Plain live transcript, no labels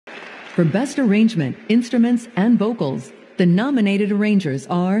For Best Arrangement, Instruments, and Vocals, the nominated arrangers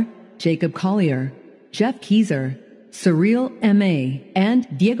are Jacob Collier, Jeff Keyser, Cyril M.A., and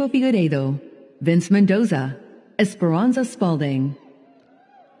Diego Figueiredo, Vince Mendoza, Esperanza Spalding.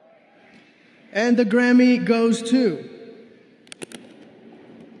 And the Grammy goes to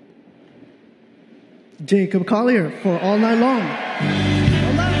Jacob Collier for All Night Long.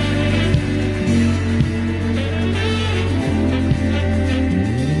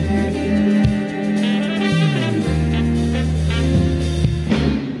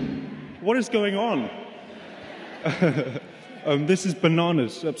 What is going on? This is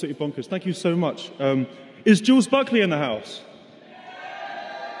bananas, absolutely bonkers. Thank you so much. Is Jules Buckley in the house?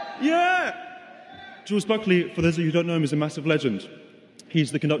 Yeah! Jules Buckley, for those of you who don't know him, is a massive legend.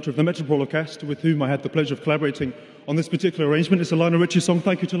 He's the conductor of the Metropole Orkest, with whom I had the pleasure of collaborating on this particular arrangement. It's a Lionel Richie song.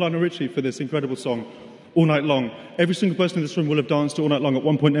 Thank you to Lionel Richie for this incredible song, All Night Long. Every single person in this room will have danced All Night Long at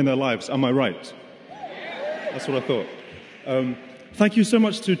one point in their lives. Am I right? That's what I thought. Thank you so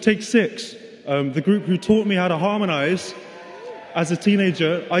much to Take Six, the group who taught me how to harmonize as a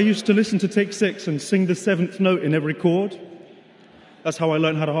teenager. I used to listen to Take Six and sing the 7th note in every chord. That's how I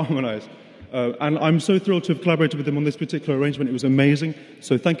learned how to harmonize. And I'm so thrilled to have collaborated with them on this particular arrangement. It was amazing.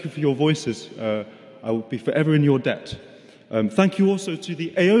 So thank you for your voices. I will be forever in your debt. Thank you also to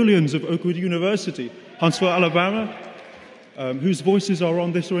the Aeolians of Oakwood University, Huntsville, Alabama, whose voices are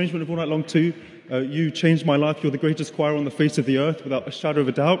on this arrangement of All Night Long too. You changed my life. You're the greatest choir on the face of the earth, without a shadow of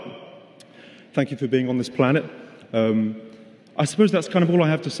a doubt. Thank you for being on this planet. I suppose that's kind of all I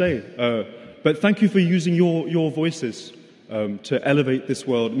have to say. But thank you for using your voices to elevate this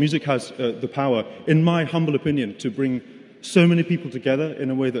world. Music has the power, in my humble opinion, to bring so many people together in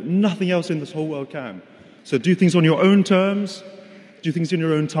a way that nothing else in this whole world can. So do things on your own terms, do things in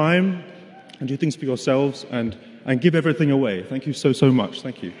your own time, and do things for yourselves, and give everything away. Thank you so, so much.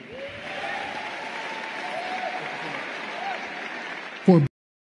 Thank you.